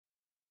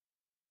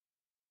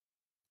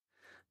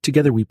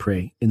Together we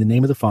pray, in the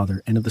name of the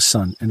Father, and of the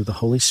Son, and of the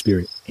Holy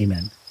Spirit.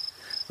 Amen.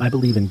 I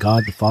believe in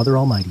God, the Father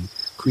Almighty,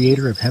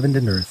 creator of heaven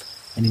and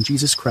earth, and in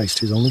Jesus Christ,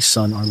 his only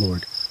Son, our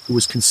Lord, who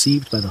was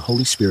conceived by the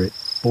Holy Spirit,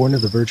 born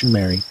of the Virgin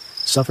Mary,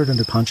 suffered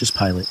under Pontius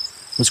Pilate,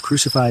 was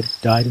crucified,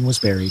 died, and was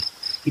buried.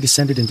 He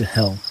descended into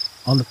hell.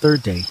 On the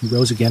third day he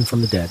rose again from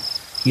the dead.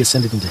 He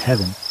ascended into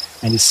heaven,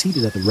 and is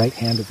seated at the right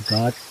hand of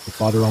God, the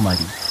Father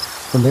Almighty.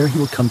 From there he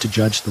will come to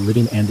judge the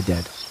living and the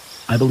dead.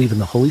 I believe in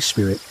the Holy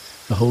Spirit,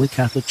 the Holy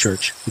Catholic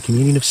Church, the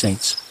communion of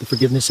saints, the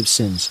forgiveness of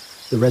sins,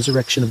 the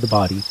resurrection of the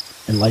body,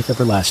 and life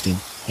everlasting.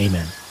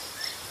 Amen.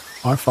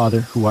 Our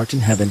Father, who art in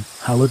heaven,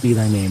 hallowed be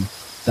thy name.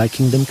 Thy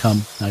kingdom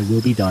come, thy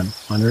will be done,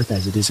 on earth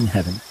as it is in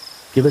heaven.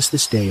 Give us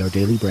this day our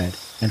daily bread,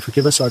 and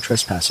forgive us our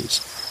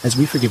trespasses, as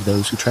we forgive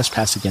those who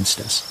trespass against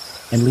us.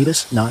 And lead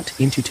us not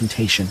into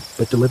temptation,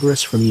 but deliver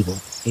us from evil.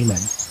 Amen.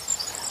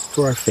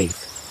 For our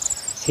faith.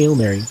 Hail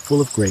Mary,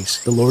 full of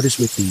grace, the Lord is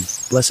with thee.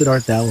 Blessed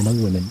art thou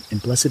among women,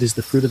 and blessed is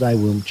the fruit of thy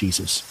womb,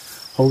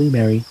 Jesus. Holy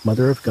Mary,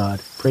 Mother of God,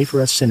 pray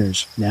for us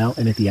sinners, now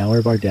and at the hour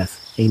of our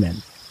death.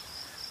 Amen.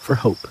 For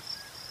hope.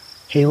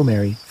 Hail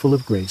Mary, full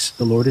of grace,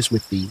 the Lord is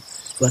with thee.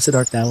 Blessed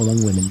art thou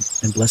among women,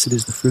 and blessed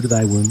is the fruit of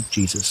thy womb,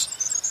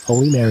 Jesus.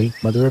 Holy Mary,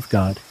 Mother of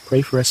God,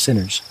 pray for us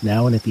sinners,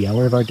 now and at the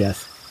hour of our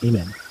death.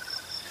 Amen.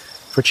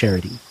 For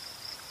charity.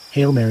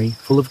 Hail Mary,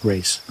 full of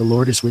grace, the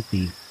Lord is with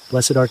thee.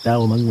 Blessed art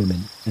thou among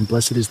women, and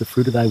blessed is the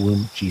fruit of thy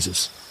womb,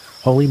 Jesus.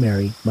 Holy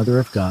Mary, Mother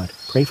of God,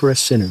 pray for us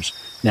sinners,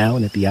 now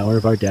and at the hour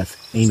of our death.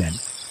 Amen.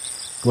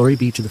 Glory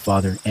be to the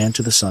Father, and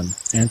to the Son,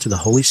 and to the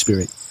Holy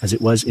Spirit, as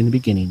it was in the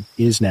beginning,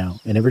 is now,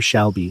 and ever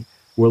shall be,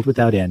 world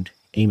without end.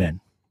 Amen.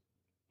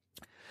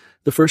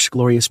 The first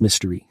glorious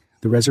mystery,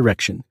 the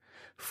resurrection.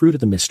 Fruit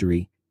of the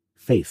mystery,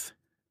 faith.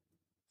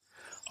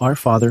 Our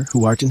Father,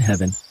 who art in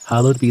heaven,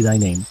 hallowed be thy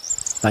name.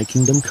 Thy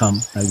kingdom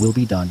come, thy will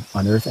be done,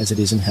 on earth as it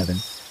is in heaven.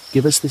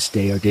 Give us this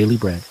day our daily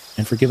bread,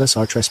 and forgive us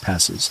our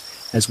trespasses,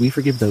 as we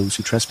forgive those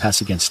who trespass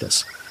against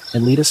us.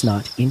 And lead us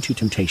not into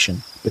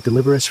temptation, but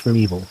deliver us from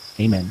evil.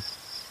 Amen.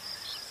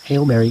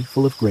 Hail Mary,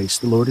 full of grace,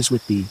 the Lord is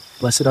with thee.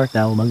 Blessed art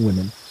thou among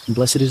women, and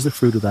blessed is the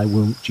fruit of thy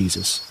womb,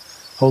 Jesus.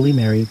 Holy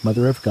Mary,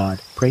 Mother of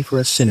God, pray for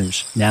us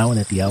sinners, now and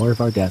at the hour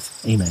of our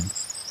death. Amen.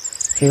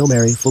 Hail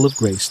Mary, full of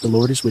grace, the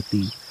Lord is with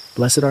thee.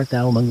 Blessed art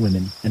thou among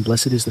women, and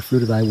blessed is the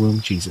fruit of thy womb,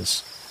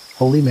 Jesus.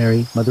 Holy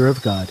Mary, Mother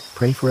of God,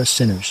 pray for us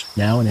sinners,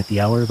 now and at the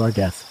hour of our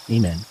death.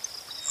 Amen.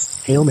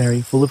 Hail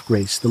Mary, full of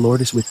grace, the Lord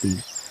is with thee.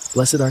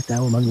 Blessed art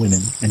thou among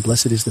women, and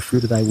blessed is the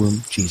fruit of thy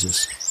womb,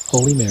 Jesus.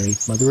 Holy Mary,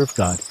 Mother of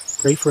God,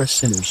 pray for us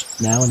sinners,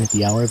 now and at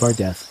the hour of our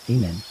death.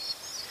 Amen.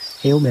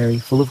 Hail Mary,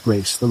 full of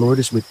grace, the Lord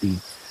is with thee.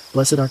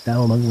 Blessed art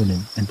thou among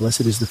women, and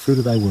blessed is the fruit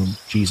of thy womb,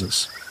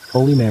 Jesus.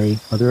 Holy Mary,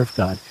 Mother of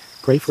God,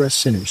 pray for us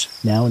sinners,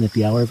 now and at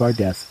the hour of our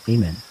death.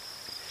 Amen.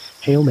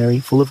 Hail Mary,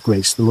 full of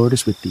grace, the Lord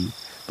is with thee.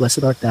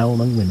 Blessed art thou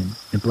among women,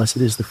 and blessed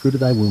is the fruit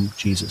of thy womb,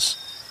 Jesus.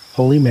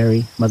 Holy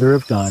Mary, Mother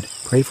of God,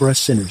 pray for us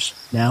sinners,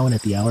 now and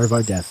at the hour of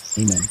our death.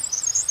 Amen.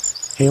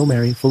 Hail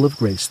Mary, full of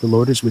grace, the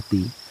Lord is with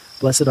thee.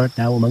 Blessed art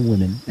thou among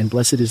women, and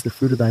blessed is the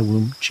fruit of thy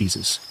womb,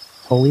 Jesus.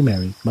 Holy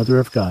Mary, Mother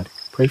of God,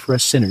 pray for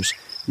us sinners,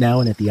 now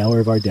and at the hour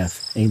of our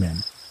death.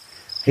 Amen.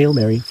 Hail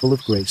Mary, full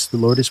of grace, the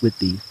Lord is with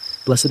thee.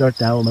 Blessed art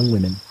thou among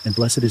women, and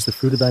blessed is the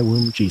fruit of thy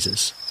womb,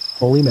 Jesus.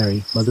 Holy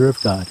Mary, Mother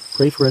of God,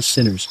 pray for us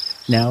sinners,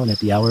 now and at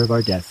the hour of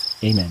our death.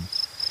 Amen.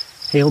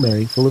 Hail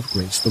Mary, full of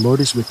grace, the Lord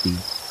is with thee.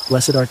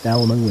 Blessed art thou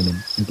among women,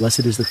 and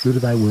blessed is the fruit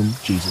of thy womb,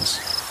 Jesus.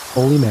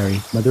 Holy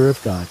Mary, Mother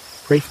of God,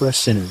 pray for us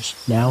sinners,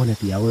 now and at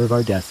the hour of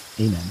our death.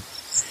 Amen.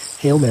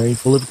 Hail Mary,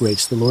 full of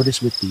grace, the Lord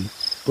is with thee.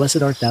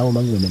 Blessed art thou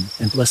among women,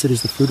 and blessed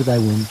is the fruit of thy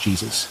womb,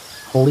 Jesus.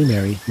 Holy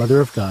Mary, Mother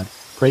of God,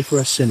 pray for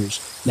us sinners,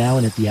 now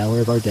and at the hour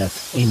of our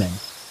death. Amen.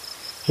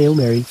 Hail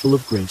Mary, full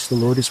of grace, the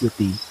Lord is with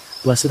thee.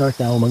 Blessed art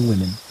thou among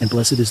women, and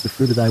blessed is the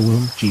fruit of thy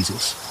womb,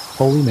 Jesus.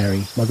 Holy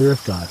Mary, Mother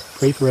of God,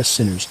 pray for us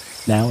sinners,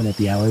 now and at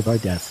the hour of our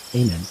death.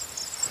 Amen.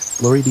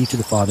 Glory be to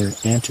the Father,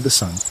 and to the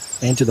Son,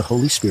 and to the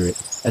Holy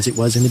Spirit, as it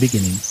was in the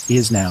beginning,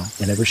 is now,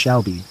 and ever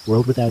shall be,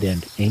 world without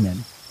end.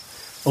 Amen.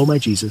 O my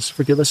Jesus,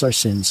 forgive us our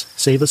sins,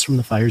 save us from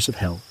the fires of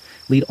hell,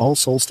 lead all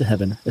souls to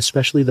heaven,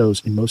 especially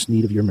those in most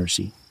need of your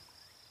mercy.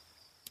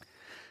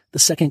 The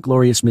second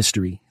glorious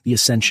mystery, the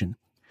Ascension.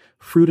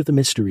 Fruit of the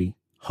mystery,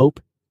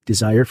 hope,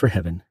 desire for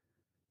heaven.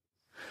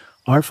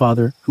 Our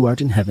Father, who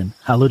art in heaven,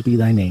 hallowed be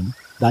thy name.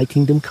 Thy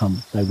kingdom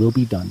come, thy will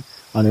be done,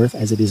 on earth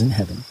as it is in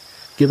heaven.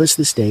 Give us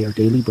this day our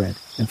daily bread,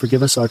 and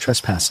forgive us our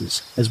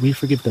trespasses, as we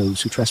forgive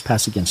those who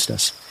trespass against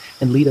us.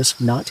 And lead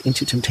us not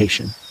into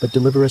temptation, but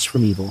deliver us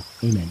from evil.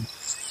 Amen.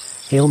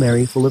 Hail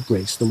Mary, full of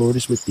grace, the Lord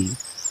is with thee.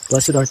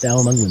 Blessed art thou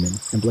among women,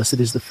 and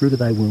blessed is the fruit of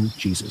thy womb,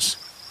 Jesus.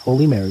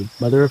 Holy Mary,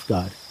 Mother of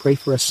God, pray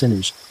for us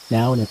sinners,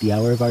 now and at the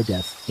hour of our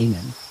death.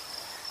 Amen.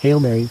 Hail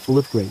Mary, full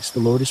of grace, the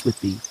Lord is with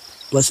thee.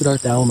 Blessed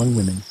art thou among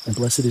women, and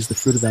blessed is the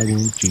fruit of thy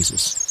womb,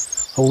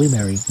 Jesus. Holy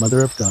Mary,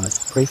 Mother of God,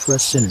 pray for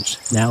us sinners,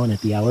 now and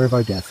at the hour of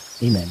our death.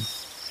 Amen.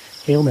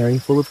 Hail Mary,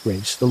 full of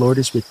grace, the Lord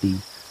is with thee.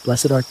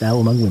 Blessed art thou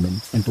among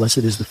women, and blessed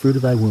is the fruit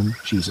of thy womb,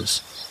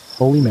 Jesus.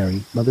 Holy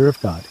Mary, Mother of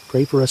God,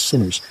 pray for us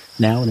sinners,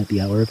 now and at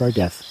the hour of our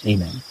death.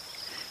 Amen.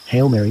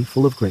 Hail Mary,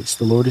 full of grace,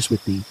 the Lord is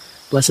with thee.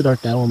 Blessed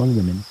art thou among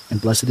women,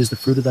 and blessed is the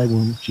fruit of thy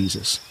womb,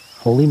 Jesus.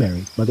 Holy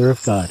Mary, Mother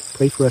of God,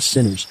 pray for us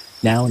sinners,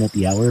 now and at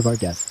the hour of our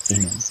death.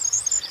 Amen.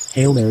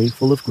 Hail Mary,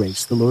 full of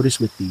grace, the Lord is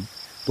with thee.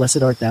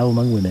 Blessed art thou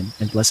among women,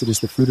 and blessed is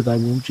the fruit of thy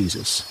womb,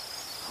 Jesus.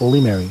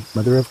 Holy Mary,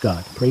 Mother of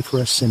God, pray for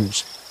us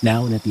sinners,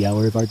 now and at the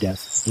hour of our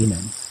death.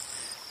 Amen.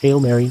 Hail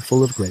Mary,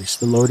 full of grace,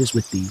 the Lord is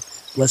with thee.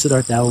 Blessed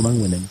art thou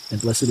among women,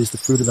 and blessed is the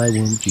fruit of thy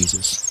womb,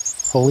 Jesus.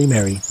 Holy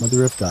Mary,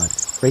 Mother of God,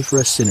 pray for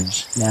us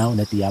sinners, now and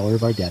at the hour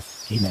of our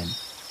death. Amen.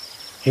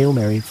 Hail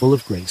Mary, full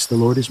of grace, the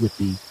Lord is with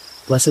thee.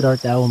 Blessed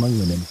art thou among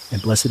women,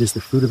 and blessed is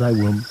the fruit of thy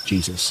womb,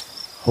 Jesus.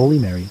 Holy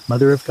Mary,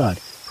 Mother of God,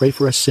 pray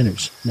for us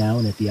sinners, now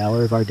and at the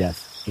hour of our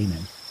death.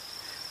 Amen.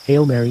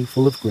 Hail Mary,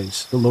 full of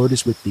grace, the Lord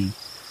is with thee.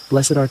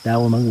 Blessed art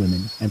thou among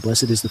women, and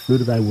blessed is the fruit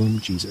of thy womb,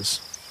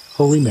 Jesus.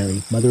 Holy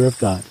Mary, Mother of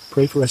God,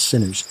 pray for us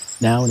sinners,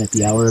 now and at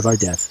the hour of our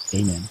death.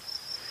 Amen.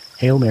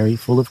 Hail Mary,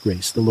 full of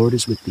grace, the Lord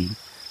is with thee.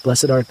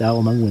 Blessed art thou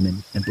among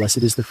women, and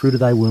blessed is the fruit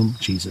of thy womb,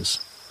 Jesus.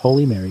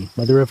 Holy Mary,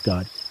 Mother of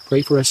God,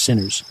 pray for us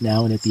sinners,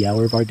 now and at the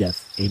hour of our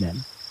death.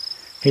 Amen.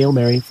 Hail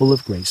Mary, full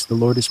of grace, the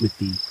Lord is with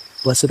thee.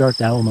 Blessed art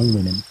thou among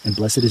women, and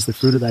blessed is the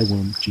fruit of thy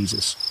womb,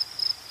 Jesus.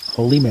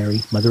 Holy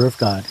Mary, Mother of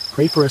God,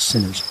 pray for us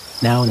sinners,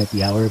 now and at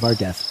the hour of our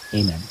death.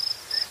 Amen.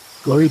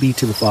 Glory be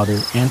to the Father,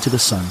 and to the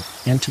Son,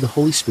 and to the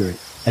Holy Spirit,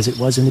 as it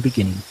was in the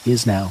beginning,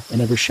 is now,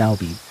 and ever shall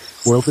be,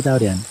 world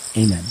without end.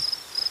 Amen.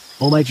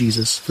 O my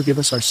Jesus, forgive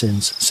us our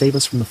sins, save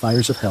us from the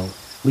fires of hell,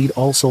 lead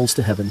all souls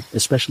to heaven,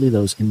 especially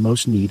those in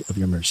most need of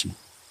your mercy.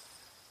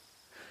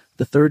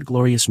 The third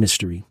glorious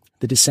mystery,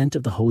 the descent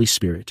of the Holy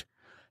Spirit.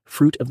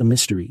 Fruit of the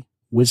mystery,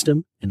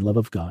 wisdom and love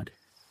of God.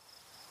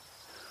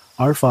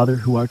 Our Father,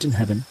 who art in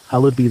heaven,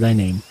 hallowed be thy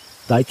name.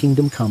 Thy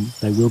kingdom come,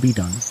 thy will be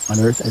done, on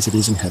earth as it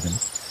is in heaven.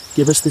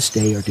 Give us this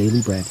day our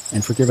daily bread,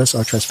 and forgive us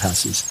our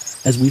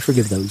trespasses, as we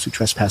forgive those who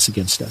trespass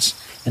against us.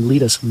 And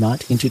lead us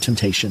not into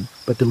temptation,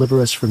 but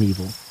deliver us from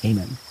evil.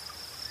 Amen.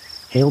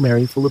 Hail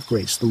Mary, full of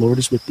grace, the Lord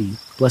is with thee.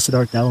 Blessed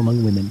art thou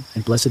among women,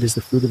 and blessed is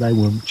the fruit of thy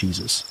womb,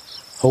 Jesus.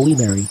 Holy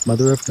Mary,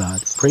 Mother of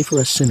God, pray for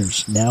us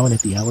sinners, now and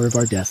at the hour of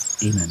our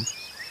death. Amen.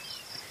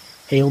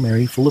 Hail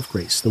Mary, full of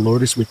grace, the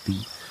Lord is with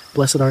thee.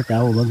 Blessed art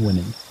thou among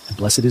women, and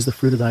blessed is the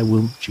fruit of thy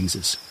womb,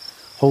 Jesus.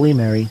 Holy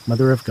Mary,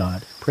 Mother of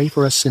God, pray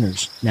for us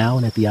sinners, now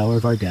and at the hour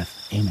of our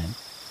death. Amen.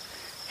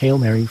 Hail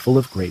Mary, full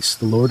of grace,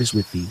 the Lord is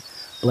with thee.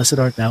 Blessed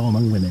art thou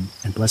among women,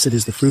 and blessed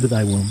is the fruit of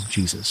thy womb,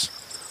 Jesus.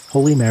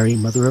 Holy Mary,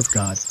 Mother of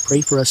God,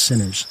 pray for us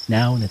sinners,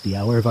 now and at the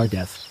hour of our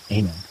death.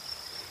 Amen.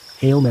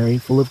 Hail Mary,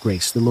 full of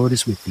grace, the Lord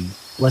is with thee.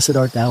 Blessed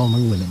art thou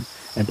among women,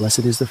 and blessed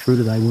is the fruit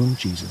of thy womb,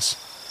 Jesus.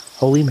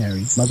 Holy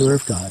Mary, Mother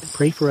of God,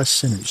 pray for us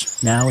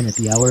sinners, now and at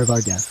the hour of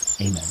our death.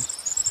 Amen.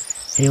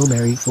 Hail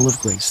Mary, full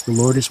of grace, the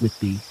Lord is with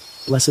thee.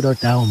 Blessed art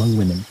thou among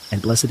women,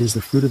 and blessed is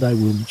the fruit of thy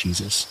womb,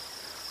 Jesus.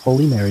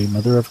 Holy Mary,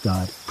 Mother of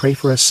God, pray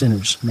for us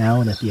sinners,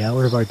 now and at the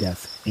hour of our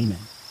death. Amen.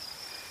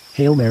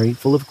 Hail Mary,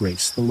 full of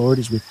grace, the Lord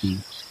is with thee.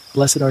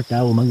 Blessed art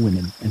thou among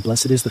women, and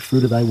blessed is the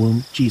fruit of thy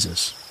womb,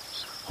 Jesus.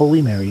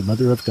 Holy Mary,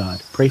 Mother of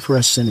God, pray for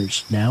us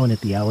sinners, now and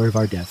at the hour of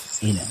our death.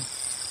 Amen.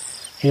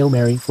 Hail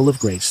Mary, full of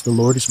grace, the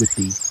Lord is with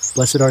thee.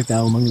 Blessed art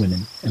thou among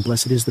women, and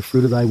blessed is the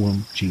fruit of thy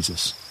womb,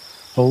 Jesus.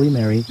 Holy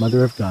Mary,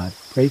 Mother of God,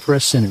 pray for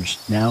us sinners,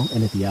 now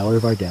and at the hour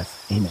of our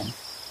death. Amen.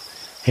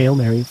 Hail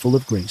Mary, full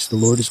of grace, the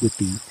Lord is with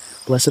thee.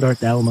 Blessed art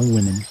thou among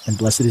women, and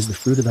blessed is the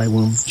fruit of thy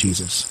womb,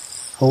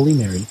 Jesus. Holy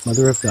Mary,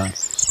 Mother of God,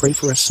 pray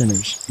for us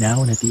sinners,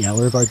 now and at the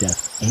hour of our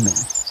death. Amen.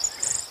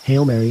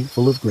 Hail Mary,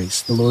 full of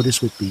grace, the Lord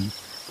is with thee.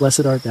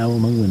 Blessed art thou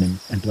among women,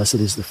 and blessed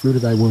is the fruit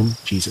of thy womb,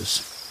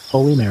 Jesus.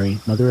 Holy Mary,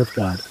 Mother of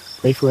God,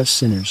 pray for us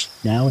sinners,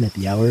 now and at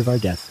the hour of our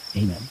death.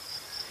 Amen.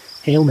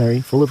 Hail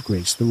Mary, full of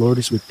grace, the Lord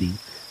is with thee.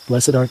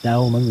 Blessed art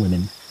thou among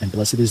women, and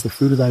blessed is the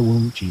fruit of thy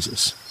womb,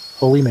 Jesus.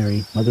 Holy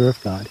Mary, Mother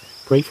of God,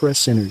 pray for us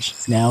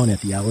sinners, now and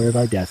at the hour of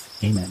our death.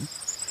 Amen.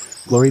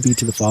 Glory be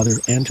to the Father,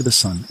 and to the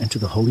Son, and to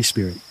the Holy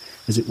Spirit,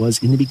 as it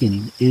was in the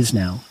beginning, is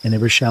now, and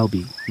ever shall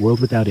be, world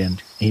without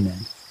end.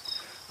 Amen.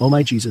 O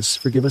my Jesus,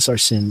 forgive us our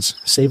sins,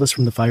 save us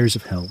from the fires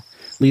of hell,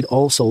 lead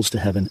all souls to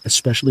heaven,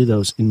 especially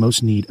those in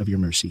most need of your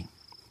mercy.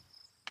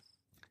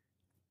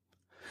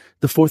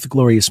 The fourth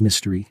glorious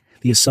mystery,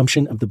 the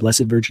Assumption of the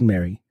Blessed Virgin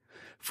Mary.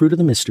 Fruit of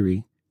the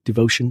mystery,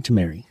 devotion to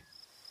Mary.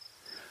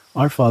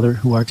 Our Father,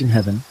 who art in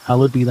heaven,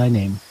 hallowed be thy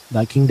name.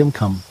 Thy kingdom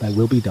come, thy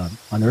will be done,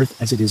 on earth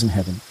as it is in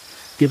heaven.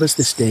 Give us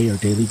this day our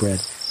daily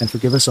bread, and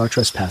forgive us our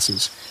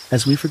trespasses,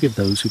 as we forgive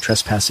those who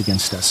trespass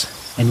against us.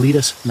 And lead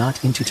us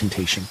not into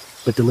temptation,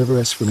 but deliver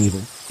us from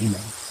evil.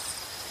 Amen.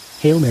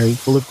 Hail Mary,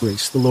 full of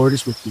grace, the Lord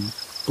is with thee.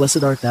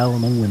 Blessed art thou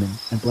among women,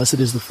 and blessed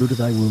is the fruit of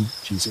thy womb,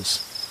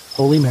 Jesus.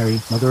 Holy Mary,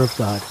 Mother of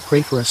God,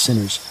 pray for us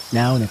sinners,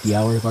 now and at the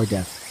hour of our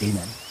death.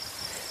 Amen.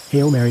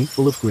 Hail Mary,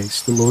 full of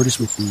grace, the Lord is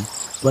with thee.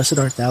 Blessed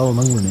art thou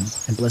among women,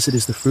 and blessed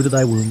is the fruit of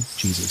thy womb,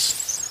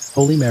 Jesus.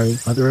 Holy Mary,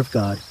 Mother of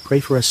God, pray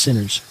for us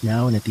sinners,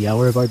 now and at the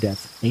hour of our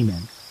death.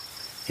 Amen.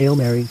 Hail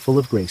Mary, full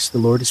of grace, the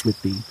Lord is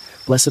with thee.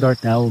 Blessed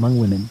art thou among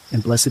women,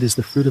 and blessed is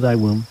the fruit of thy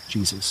womb,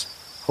 Jesus.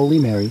 Holy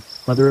Mary,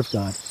 Mother of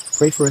God,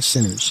 pray for us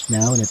sinners,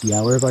 now and at the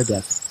hour of our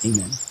death.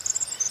 Amen.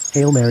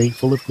 Hail Mary,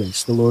 full of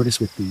grace, the Lord is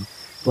with thee.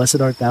 Blessed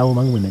art thou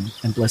among women,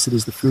 and blessed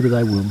is the fruit of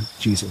thy womb,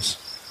 Jesus.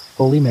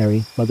 Holy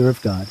Mary, Mother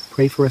of God,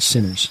 pray for us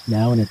sinners,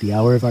 now and at the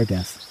hour of our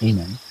death.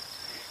 Amen.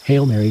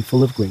 Hail Mary,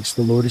 full of grace,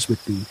 the Lord is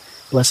with thee.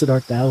 Blessed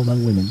art thou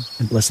among women,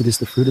 and blessed is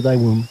the fruit of thy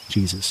womb,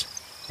 Jesus.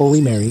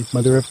 Holy Mary,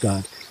 Mother of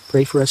God,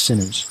 pray for us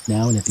sinners,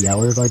 now and at the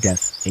hour of our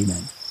death.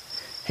 Amen.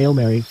 Hail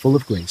Mary, full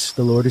of grace,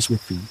 the Lord is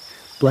with thee.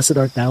 Blessed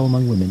art thou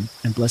among women,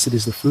 and blessed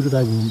is the fruit of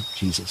thy womb,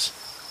 Jesus.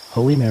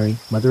 Holy Mary,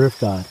 Mother of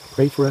God,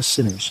 pray for us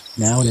sinners,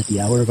 now and at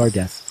the hour of our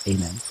death.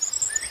 Amen.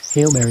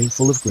 Hail Mary,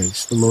 full of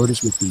grace, the Lord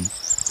is with thee.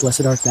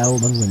 Blessed art thou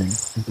among women,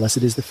 and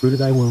blessed is the fruit of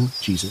thy womb,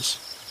 Jesus.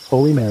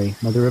 Holy Mary,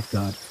 Mother of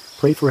God,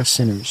 pray for us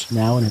sinners,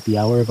 now and at the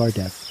hour of our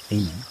death.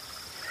 Amen.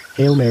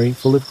 Hail Mary,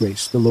 full of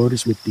grace, the Lord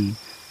is with thee.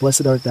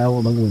 Blessed art thou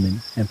among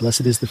women, and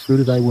blessed is the fruit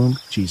of thy womb,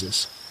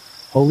 Jesus.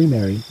 Holy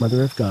Mary,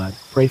 Mother of God,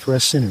 pray for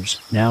us sinners,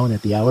 now and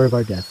at the hour of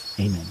our death.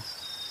 Amen.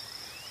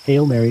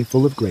 Hail Mary,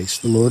 full of grace,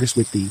 the Lord is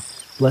with thee.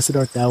 Blessed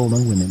art thou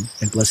among women,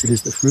 and blessed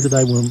is the fruit of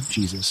thy womb,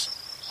 Jesus.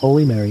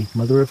 Holy Mary,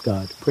 Mother of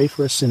God, pray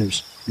for us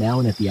sinners, now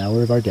and at the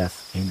hour of our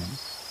death. Amen.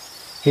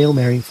 Hail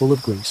Mary, full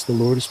of grace, the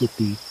Lord is with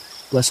thee.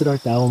 Blessed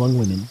art thou among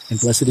women, and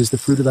blessed is the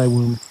fruit of thy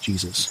womb,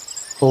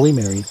 Jesus. Holy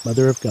Mary,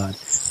 Mother of God,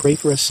 pray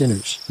for us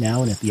sinners,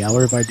 now and at the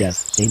hour of our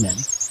death. Amen.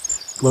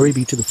 Glory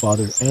be to the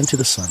Father, and to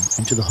the Son,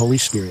 and to the Holy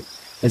Spirit,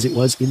 as it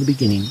was in the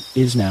beginning,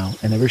 is now,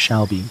 and ever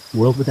shall be,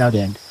 world without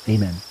end.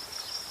 Amen.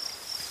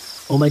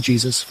 O my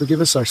Jesus,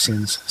 forgive us our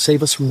sins,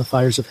 save us from the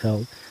fires of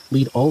hell,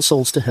 lead all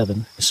souls to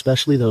heaven,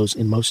 especially those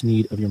in most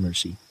need of your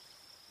mercy.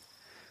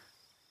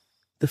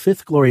 The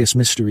fifth glorious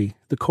mystery,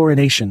 the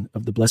coronation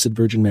of the Blessed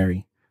Virgin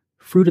Mary.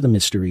 Fruit of the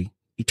mystery,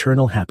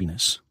 eternal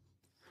happiness.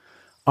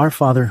 Our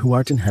Father, who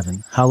art in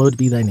heaven, hallowed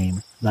be thy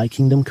name. Thy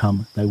kingdom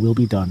come, thy will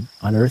be done,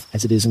 on earth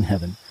as it is in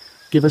heaven.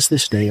 Give us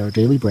this day our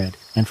daily bread,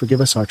 and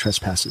forgive us our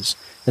trespasses,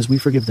 as we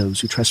forgive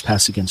those who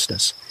trespass against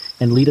us.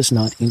 And lead us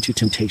not into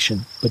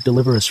temptation, but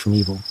deliver us from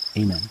evil.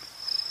 Amen.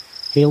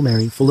 Hail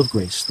Mary, full of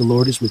grace, the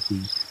Lord is with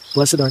thee.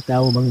 Blessed art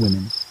thou among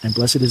women, and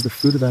blessed is the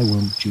fruit of thy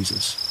womb,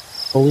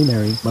 Jesus. Holy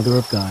Mary, Mother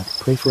of God,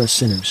 pray for us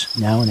sinners,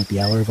 now and at the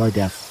hour of our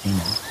death.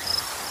 Amen.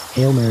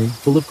 Hail Mary,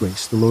 full of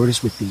grace, the Lord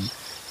is with thee.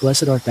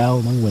 Blessed art thou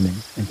among women,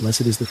 and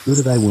blessed is the fruit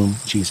of thy womb,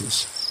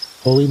 Jesus.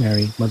 Holy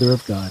Mary, Mother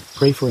of God,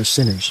 pray for us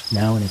sinners,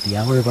 now and at the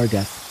hour of our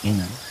death.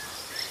 Amen.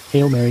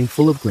 Hail Mary,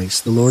 full of grace,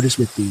 the Lord is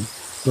with thee.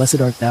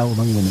 Blessed art thou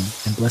among women,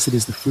 and blessed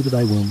is the fruit of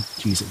thy womb,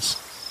 Jesus.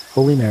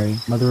 Holy Mary,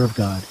 Mother of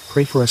God,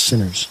 pray for us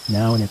sinners,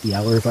 now and at the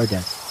hour of our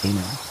death.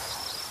 Amen.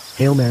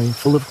 Hail Mary,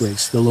 full of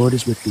grace, the Lord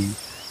is with thee.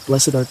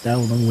 Blessed art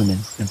thou among women,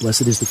 and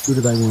blessed is the fruit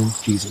of thy womb,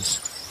 Jesus.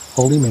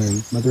 Holy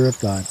Mary, Mother of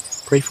God,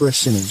 pray for us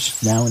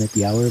sinners, now and at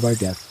the hour of our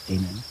death.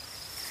 Amen.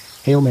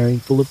 Hail Mary,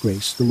 full of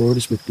grace, the Lord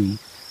is with thee.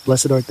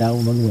 Blessed art thou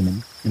among women,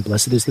 and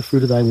blessed is the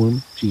fruit of thy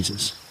womb,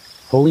 Jesus.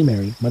 Holy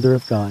Mary, Mother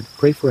of God,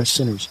 pray for us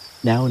sinners,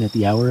 now and at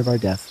the hour of our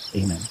death.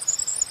 Amen.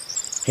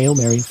 Hail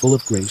Mary, full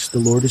of grace, the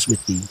Lord is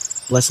with thee.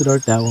 Blessed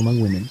art thou among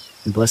women,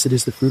 and blessed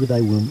is the fruit of thy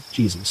womb,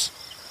 Jesus.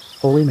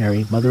 Holy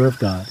Mary, Mother of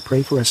God,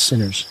 pray for us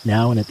sinners,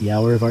 now and at the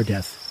hour of our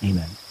death.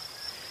 Amen.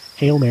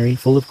 Hail Mary,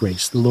 full of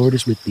grace, the Lord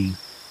is with thee.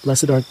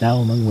 Blessed art thou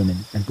among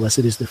women, and blessed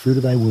is the fruit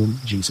of thy womb,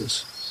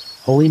 Jesus.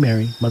 Holy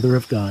Mary, Mother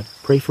of God,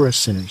 pray for us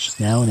sinners,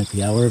 now and at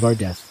the hour of our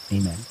death.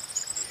 Amen.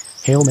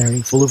 Hail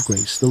Mary, full of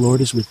grace, the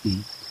Lord is with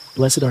thee.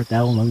 Blessed art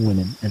thou among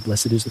women, and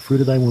blessed is the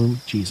fruit of thy womb,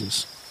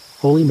 Jesus.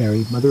 Holy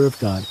Mary, Mother of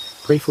God,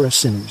 pray for us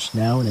sinners,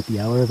 now and at the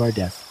hour of our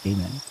death.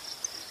 Amen.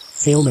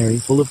 Hail Mary,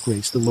 full of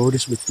grace, the Lord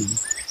is with thee.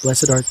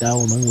 Blessed art thou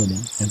among women,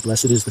 and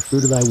blessed is the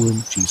fruit of thy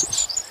womb,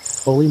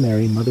 Jesus. Holy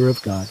Mary, Mother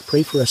of God,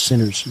 pray for us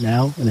sinners,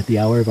 now and at the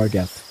hour of our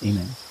death.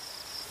 Amen.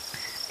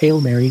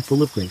 Hail Mary,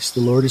 full of grace,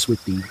 the Lord is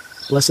with thee.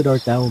 Blessed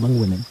art thou among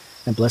women,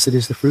 and blessed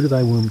is the fruit of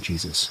thy womb,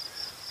 Jesus.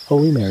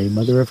 Holy Mary,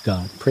 Mother of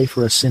God, pray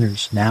for us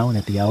sinners, now and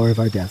at the hour of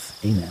our death.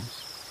 Amen.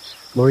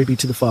 Glory be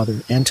to the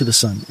Father, and to the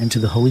Son, and to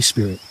the Holy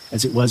Spirit,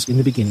 as it was in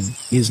the beginning,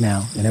 is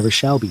now, and ever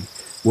shall be,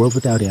 world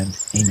without end.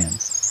 Amen.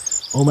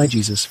 O my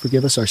Jesus,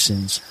 forgive us our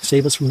sins,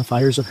 save us from the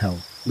fires of hell,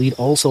 lead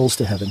all souls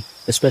to heaven,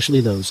 especially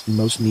those in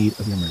most need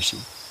of your mercy.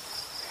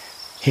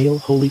 Hail,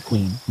 Holy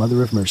Queen,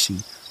 Mother of Mercy,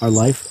 our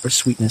life, our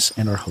sweetness,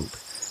 and our hope.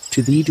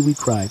 To thee do we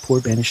cry,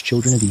 poor banished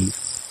children of Eve.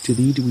 To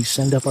thee do we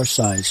send up our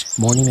sighs,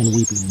 mourning and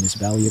weeping in this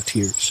valley of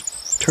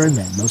tears. Turn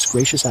then, most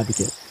gracious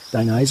Advocate,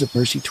 thine eyes of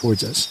mercy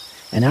towards us,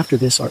 and after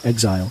this our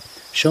exile,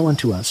 show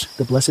unto us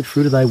the blessed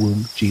fruit of thy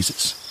womb,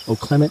 Jesus. O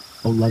clement,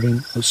 O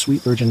loving, O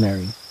sweet Virgin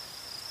Mary,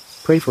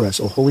 pray for us,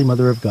 O Holy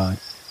Mother of God,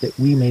 that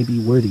we may be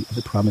worthy of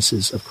the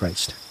promises of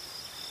Christ.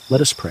 Let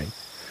us pray.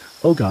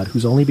 O God,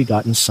 whose only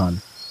begotten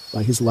Son,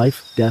 by his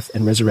life, death,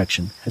 and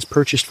resurrection, has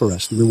purchased for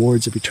us the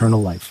rewards of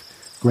eternal life,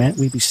 grant,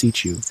 we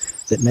beseech you,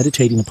 that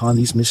meditating upon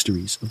these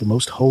mysteries of the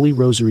most holy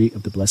Rosary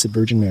of the Blessed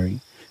Virgin Mary,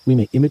 we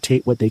may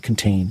imitate what they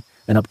contain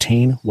and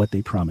obtain what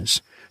they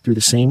promise. Through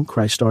the same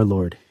Christ our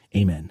Lord.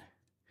 Amen.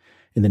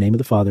 In the name of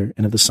the Father,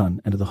 and of the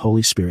Son, and of the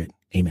Holy Spirit.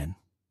 Amen.